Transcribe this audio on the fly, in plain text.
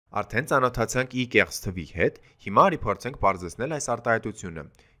Արդեն ծանոթացանք ի կեղծ թվի հետ, հիմա արի փորձենք պարզեցնել այս արտահայտությունը։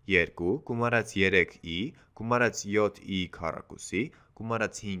 2 գումարած 3i գումարած 7i քառակուսի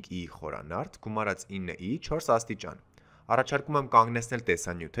գումարած 5i խորանարդ գումարած 9i 4 աստիճան։ Առաջարկում եմ կանգնեցնել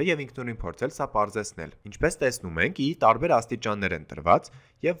տեսանյութը եւ ինքնուրույն փորձել սա պարզեցնել։ Ինչպես տեսնում ենք, i տարբեր աստիճաններ են տրված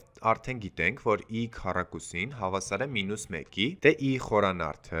եւ արդեն գիտենք, որ i քառակուսին հավասար է -1-ի, դե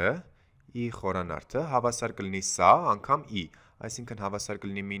i խորանարդը հավասար կլինի սա անգամ i, այսինքն հավասար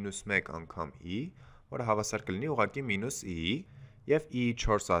կլինի -1 անգամ i, որը հավասար կլինի ուղղակի -i, եւ i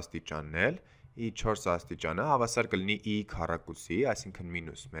 4 աստիճանն էլ, i 4 աստիճանը հավասար կլինի i քառակուսի, այսինքն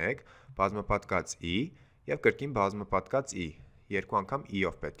 -1, բազմապատկած i եւ կրկին բազմապատկած i, երկու անգամ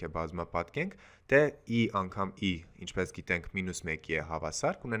i-ով պետք է բազմապատկենք, դե i անգամ i, ինչպես գիտենք, -1-ի է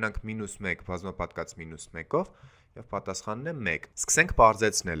հավասար, կունենանք -1 բազմապատկած -1-ով եւ պատասխանն է 1։ Սկսենք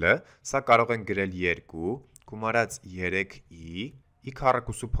պարզեցնելը, սա կարող ենք գրել 2 գումարած 3i, i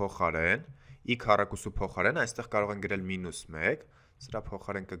քառակուսու փոխարեն այստեղ կարող ենք գրել -1, սրա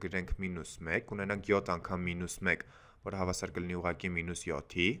փոխարեն կգրենք -1, կունենանք 7 անգամ -1, որը հավասար կլինի ուղղակի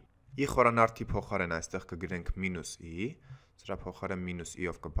 -7-ի, i խորանարդի փոխարեն այստեղ կգրենք -i, սրա փոխարեն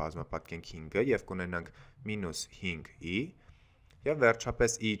 -i-ով կբազմապատկենք 5-ը եւ կունենանք -5i, եւ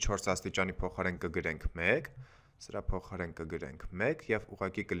վերջապես i 4 աստիճանի փոխարեն կգրենք 1, սրա փոխարեն կգրենք 1 եւ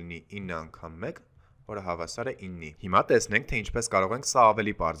ուղղակի կլինի 9 անգամ 1, որը հավասար է 9-ի։ Հիմա տեսնենք, թե ինչպես կարող ենք սա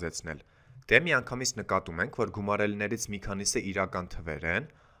ավելի պարզեցնել։ Դե միանգամից նկատում ենք, որ գումարելներից մի քանիսը իրական թվեր են,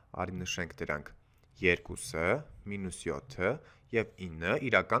 արի նշենք դրանք 2-ը, -7-ը եւ 9-ը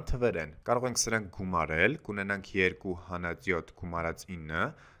իրական թվեր են։ Կարող ենք սրանք գումարել, կունենանք 2 հանած 7 գումարած 9,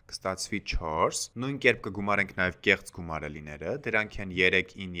 կստացվի 4, նույն կերպ կգումարենք նաև կեղծ գումարելիները, դրանք են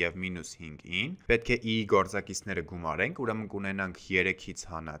 3-ին եւ -5-ին, պետք է i գործակիցները գումարենք, ուրեմն կունենանք 3-ից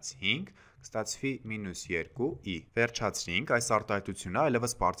հանած 5, կստացվի -2i։ Վերջացրինք, այս արտահայտությունը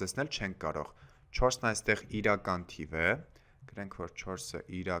այլևս պարզեցնել չենք կարող։ 4-ն այստեղ իրական թիվ է, գրենք, որ 4-ը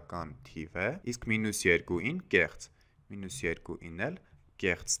իրական թիվ է, իսկ -2-ին կեղծ, -2-ին էլ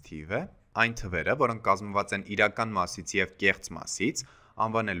կեղծ թիվ է։ Այն թվերը, որոնք կազմված են իրական մասից եւ կեղծ մասից,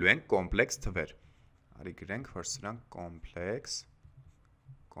 անվանելու ենք կոմպլեքս թվեր։ Արի գրենք, որ սրանք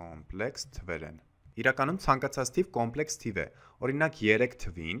կոմպլեքս թվեր են։ Իրականում ցանկացած թիվ կոմպլեքս թիվ է։ Օրինակ 3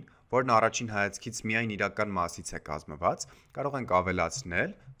 թվին, որն առաջին հայացքից միայն իրական մասից է կազմված, կարող ենք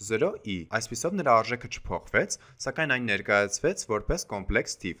ավելացնել 0i, այսպիսով նրա արժեքը չփոխվեց, սակայն այն ներկայացվեց որպես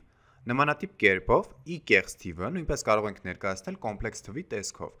կոմպլեքս թիվ։ Նմանատիպ կերպով i կեղծ թիվը նույնպես կարող ենք ներկայացնել կոմպլեքս թվի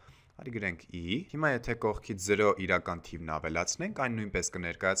տեսքով։ Արի գրենք i, հիմա եթե կողքից 0 իրական թիվն ավելացնենք, այն նույնպես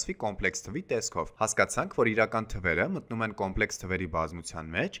կներկայացվի կոմպլեքս թվի տեսքով։ Հասկացանք, որ իրական թվերը մտնում են կոմպլեքս թվերի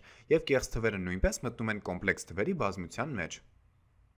բազմության մեջ, եւ կեղծ թվերը նույնպես մտնում են կոմպլեքս թվերի բազմության մեջ։